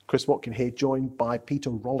Chris Watkin here, joined by Peter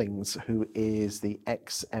Rollings, who is the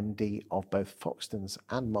ex-MD of both Foxtons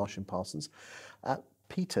and Marsh & Parsons.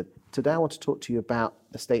 Peter, today I want to talk to you about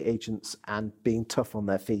estate agents and being tough on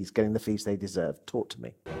their fees, getting the fees they deserve. Talk to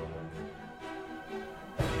me.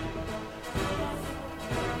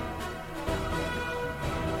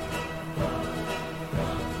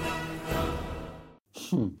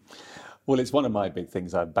 Well, it's one of my big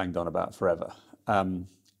things I've banged on about forever.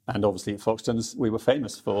 And obviously at Foxtons, we were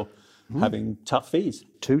famous for having tough fees.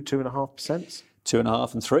 2.5%?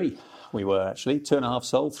 2.5 and 3. We were actually 2.5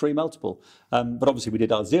 sold, 3 multiple. But obviously we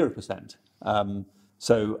did our 0%.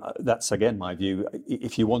 So that's, again, my view.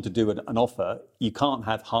 If you want to do an offer, you can't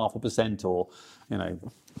have 0.5% or,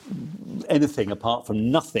 anything apart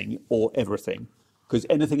from nothing or everything. Because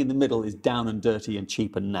anything in the middle is down and dirty and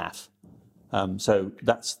cheap and naff. So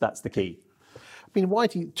that's the key. I mean,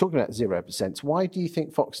 talking about 0%, why do you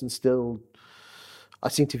think Foxtons still, I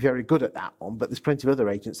seem to be very good at that one, but there's plenty of other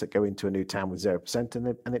agents that go into a new town with 0%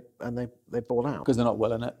 and they ball out? Because they're not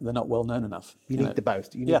well known enough. You need the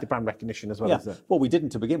both. You need the brand recognition as well as Well, we didn't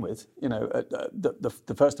to begin with.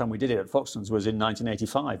 The first time we did it at Foxtons was in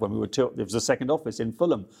 1985 when we were it was a second office in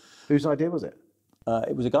Fulham. Whose idea was it?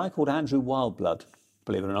 It was a guy called Andrew Wildblood.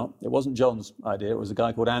 Believe it or not, it wasn't John's idea. It was a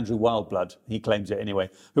guy called Andrew Wildblood. He claims it anyway.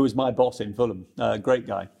 Who was my boss in Fulham? Great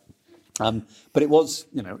guy. But it was,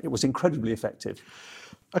 it was incredibly effective.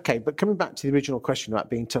 Okay, but coming back to the original question about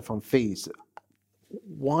being tough on fees,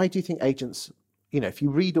 why do you think agents, if you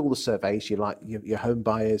read all the surveys, your home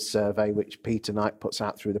buyers survey, which Peter Knight puts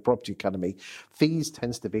out through the Property Academy, fees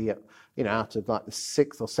tends to be, out of like the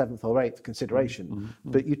 6th or 7th or 8th consideration.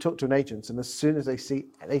 Mm-hmm. But you talk to an agent, and as soon as they see,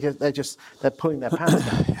 they're pulling their pants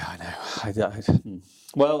down. Yeah, I know.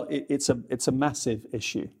 Well, it's a massive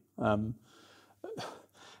issue. My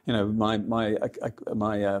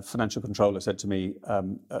financial controller said to me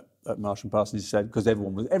at Marsh & Parsons, he said, because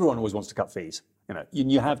everyone always wants to cut fees.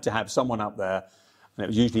 You have to have someone up there, and it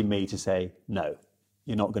was usually me, to say, no,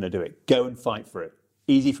 you're not going to do it. Go and fight for it.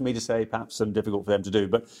 Easy for me to say, perhaps, and difficult for them to do.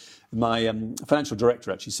 But my financial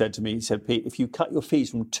director actually said to me, he said, Pete, if you cut your fees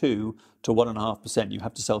from 2 to 1.5%, you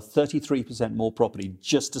have to sell 33% more property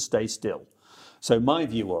just to stay still. So my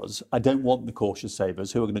view was, I don't want the cautious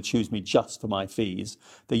savers who are going to choose me just for my fees.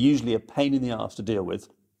 They're usually a pain in the arse to deal with.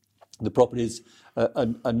 The properties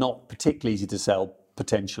are not particularly easy to sell,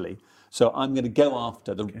 potentially. So I'm going to go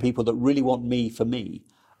after the people that really want me for me,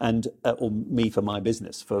 and or me for my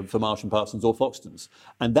business, for Marsh & Parsons or Foxtons.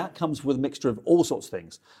 And that comes with a mixture of all sorts of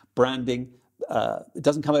things. Branding, it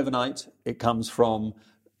doesn't come overnight. It comes from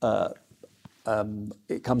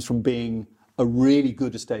being a really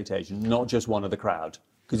good estate agent, not just one of the crowd.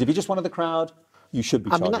 Because if you're just one of the crowd, you should be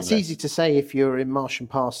charging that's less. Easy to say if you're in Marsh &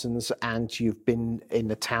 Parsons and you've been in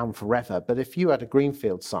the town forever. But if you had a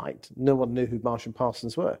greenfield site, no one knew who Marsh &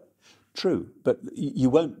 Parsons were. True, but you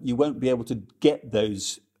won't be able to get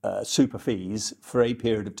those super fees for a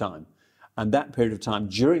period of time. And during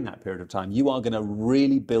that period of time, you are going to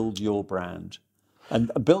really build your brand.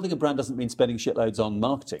 And building a brand doesn't mean spending shitloads on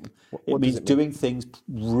marketing. It means doing things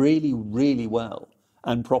really, really well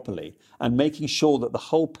and properly, and making sure that the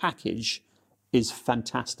whole package is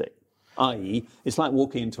fantastic. I.e., it's like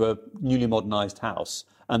walking into a newly modernised house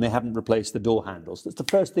and they haven't replaced the door handles. That's the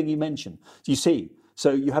first thing you mention. You see,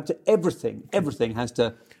 so you have to, everything has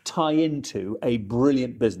to tie into a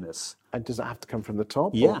brilliant business. And does that have to come from the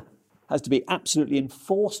top? Yeah, has to be absolutely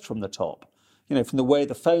enforced from the top. From the way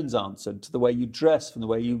the phone's answered, to the way you dress, from the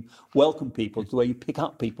way you welcome people, to the way you pick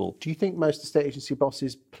up people. Do you think most estate agency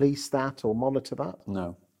bosses police that or monitor that?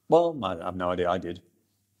 No. Well, I have no idea. I did.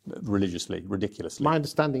 Religiously, ridiculously. My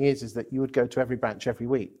understanding is that you would go to every branch every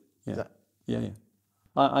week. Yeah. Yeah.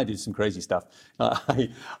 I did some crazy stuff. I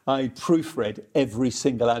proofread every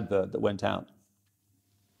single advert that went out.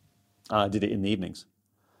 I did it in the evenings.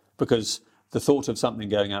 Because the thought of something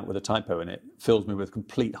going out with a typo in it fills me with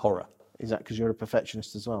complete horror. Is that because you're a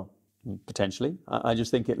perfectionist as well? Potentially. I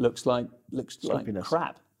just think it looks like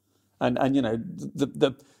crap. And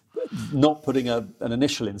the not putting an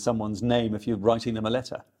initial in someone's name if you're writing them a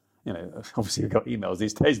letter. Obviously we've got emails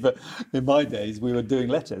these days, but in my days we were doing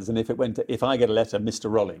letters, and if I get a letter,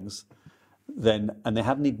 Mr. Rollings, and they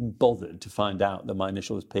haven't even bothered to find out that my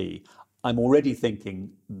initial is P, I'm already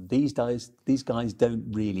thinking these guys don't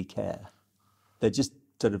really care. They're just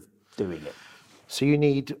sort of doing it. So you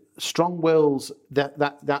need strong wills,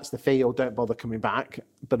 that's the fee, or don't bother coming back,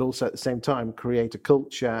 but also at the same time create a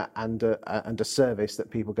culture and a service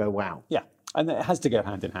that people go, wow. Yeah, and it has to go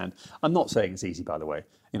hand in hand. I'm not saying it's easy, by the way.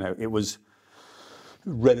 It was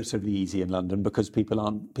relatively easy in London because people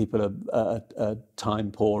are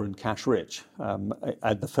time poor and cash rich. And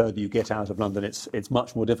the further you get out of London, it's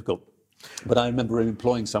much more difficult. But I remember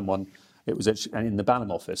employing someone. It was in the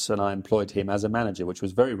Balham office, and I employed him as a manager, which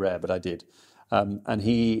was very rare, but I did. And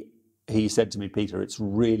he said to me, Peter, it's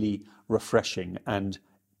really refreshing and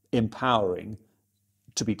empowering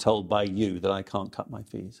to be told by you that I can't cut my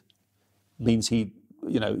fees. Means you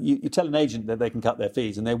tell an agent that they can cut their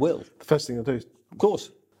fees, and they will. The first thing they'll do is... Of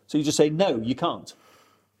course. So you just say, no, you can't.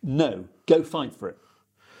 No, go fight for it.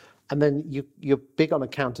 And then you're big on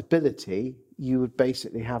accountability. You would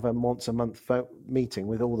basically have a once a month meeting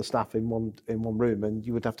with all the staff in one room, and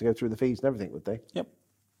you would have to go through the fees and everything, would they? Yep.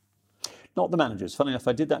 Not the managers. Funny enough,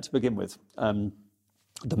 I did that to begin with.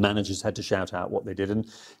 The managers had to shout out what they did, and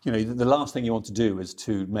the last thing you want to do is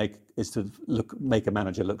to make a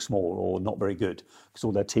manager look small or not very good, because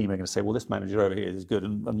all their team are going to say, well, this manager over here is good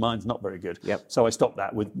and mine's not very good. Yep. So I stopped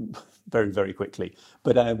that very, very quickly.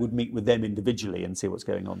 But I would meet with them individually and see what's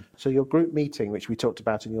going on. So your group meeting, which we talked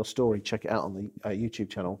about in your story, check it out on the YouTube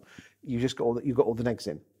channel. You got all the negs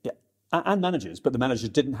in. Yeah. And managers, but the managers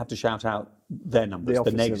didn't have to shout out their numbers.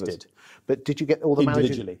 The negs numbers did. But did you get all the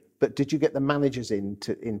individually? Managers, but did you get the managers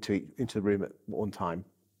into the room at one time?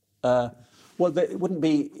 Well, it wouldn't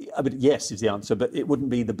be. I mean, yes is the answer, but it wouldn't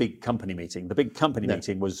be the big company meeting. The big company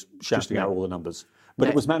meeting was shouting out all the numbers. But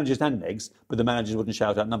it was managers and negs, but the managers wouldn't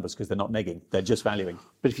shout out numbers because they're not negging. They're just valuing.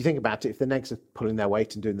 But if you think about it, if the negs are pulling their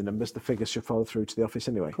weight and doing the numbers, the figures should follow through to the office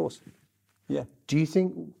anyway. Of course. Yeah. Do you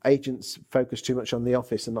think agents focus too much on the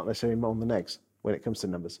office and not necessarily on the negs when it comes to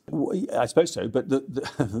numbers? Well, I suppose so, but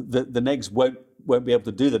the negs won't be able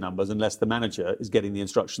to do the numbers unless the manager is getting the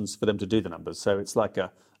instructions for them to do the numbers. So it's like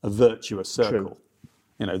a virtuous circle.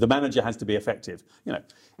 True. The manager has to be effective.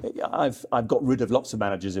 I've got rid of lots of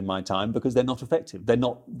managers in my time because they're not effective. They're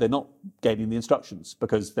not getting the instructions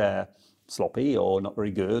because they're sloppy or not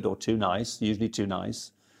very good or too nice, usually too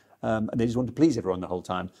nice. And they just want to please everyone the whole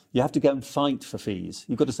time. You have to go and fight for fees.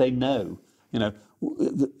 You've got to say no. Can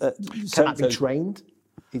that be trained?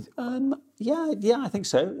 Yeah, I think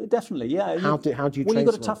so. Definitely, yeah. How do you train? Well, you've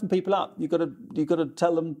got to toughen people up. You've got to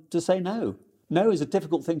tell them to say no. No is a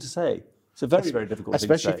difficult thing to say. It's a very, very difficult thing to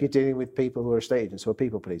say. Especially if you're dealing with people who are estate agents who are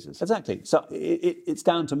people pleasers. Exactly. So it's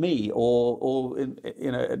down to me or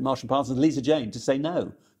at Marsh & Parsons, Lisa Jane, to say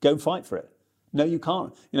no. Go and fight for it. No, you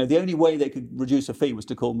can't. The only way they could reduce a fee was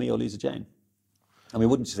to call me or Lisa Jane. And we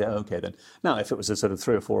wouldn't just say, okay, then. Now, if it was a sort of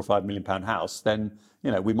 £3 or £4 or £5 million house, then,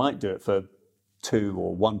 we might do it for 2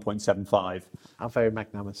 or 1.75. How very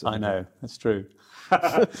magnanimous. I know, that's true.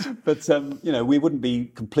 But, we wouldn't be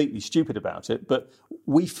completely stupid about it, but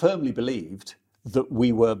we firmly believed that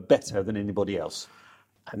we were better than anybody else.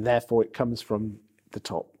 And therefore it comes from the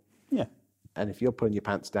top. Yeah. And if you're pulling your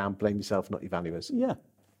pants down, blame yourself, not your valuers. Yeah.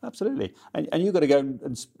 Absolutely, and you've got to go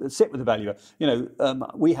and sit with the valuer.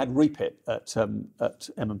 We had Repit at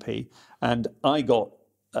M&P, and I got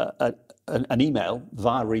an email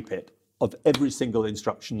via Repit of every single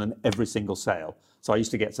instruction and every single sale. So I used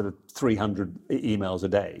to get sort of 300 emails a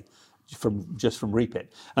day from Repit,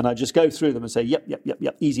 and I just go through them and say, yep,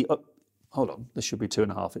 easy. Oh, hold on, this should be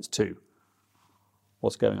 2.5. It's 2.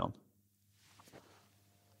 What's going on?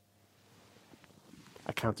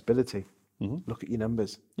 Accountability. Mm-hmm. Look at your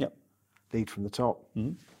numbers. Yep. Lead from the top.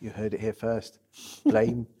 Mm-hmm. You heard it here first.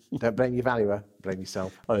 Don't blame your valuer, blame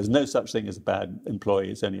yourself. Oh, there's no such thing as a bad employee,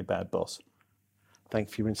 it's only a bad boss. Thank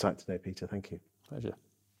you for your insight today, Peter. Thank you. Pleasure.